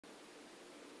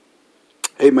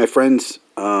Hey, my friends.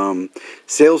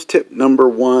 Sales tip number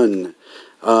one.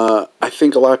 I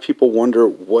think a lot of people wonder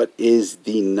what is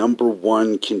the number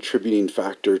one contributing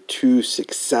factor to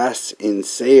success in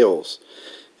sales.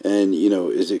 And,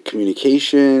 is it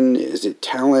communication? Is it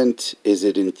talent? Is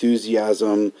it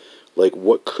enthusiasm? Like,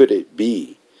 what could it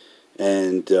be?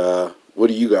 And what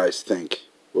do you guys think?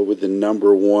 What would the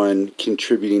number one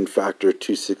contributing factor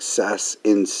to success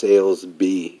in sales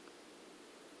be?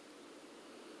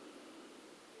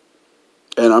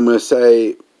 And I'm going to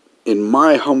say, in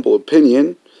my humble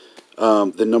opinion,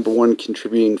 the number one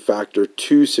contributing factor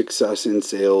to success in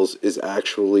sales is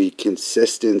actually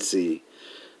consistency.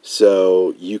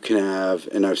 So you can have,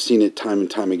 and I've seen it time and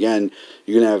time again,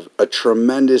 you can have a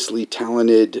tremendously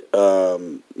talented,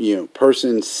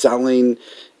 person selling,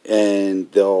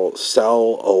 and they'll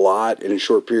sell a lot in a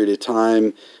short period of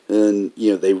time. And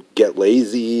then, they get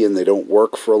lazy and they don't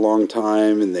work for a long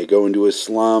time and they go into a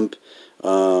slump,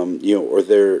 or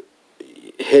they're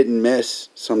hit and miss.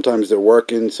 Sometimes they're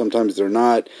working, sometimes they're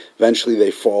not. Eventually they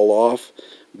fall off.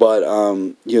 But,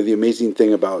 the amazing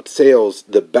thing about sales,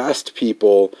 the best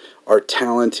people are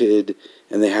talented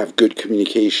and they have good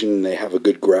communication, they have a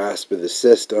good grasp of the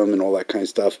system and all that kind of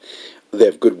stuff. They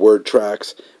have good word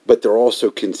tracks, but they're also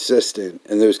consistent.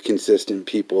 And those consistent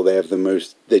people,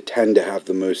 they tend to have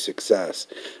the most success.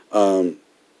 And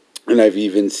I've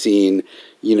even seen,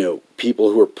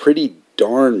 people who are pretty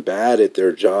darn bad at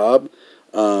their job,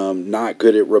 not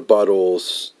good at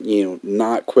rebuttals,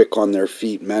 not quick on their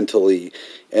feet mentally,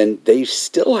 and they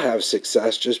still have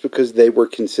success just because they were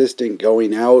consistent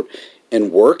going out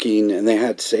and working, and they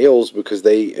had sales because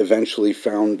they eventually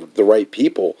found the right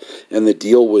people, and the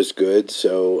deal was good,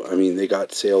 so, they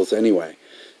got sales anyway,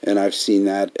 and I've seen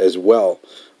that as well.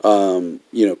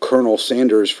 Colonel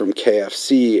Sanders from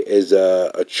KFC is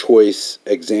a choice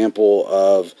example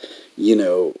of,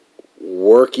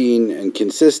 working and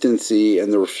consistency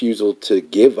and the refusal to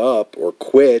give up or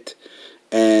quit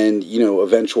and,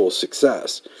 eventual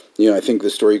success. I think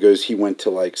the story goes he went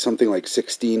to something like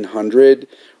 1,600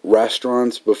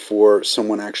 restaurants before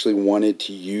someone actually wanted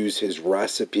to use his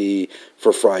recipe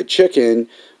for fried chicken.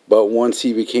 But once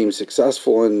he became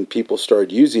successful and people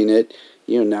started using it,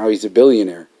 now he's a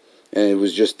billionaire. And it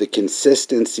was just the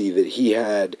consistency that he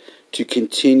had to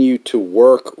continue to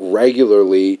work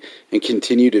regularly and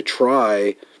continue to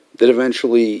try that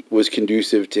eventually was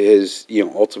conducive to his,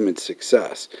 ultimate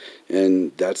success.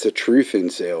 And that's the truth in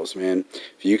sales, man.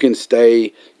 If you can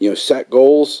stay, set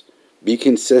goals, be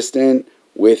consistent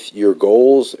with your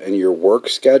goals and your work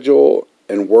schedule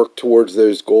and work towards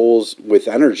those goals with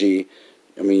energy,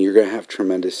 you're going to have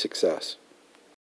tremendous success.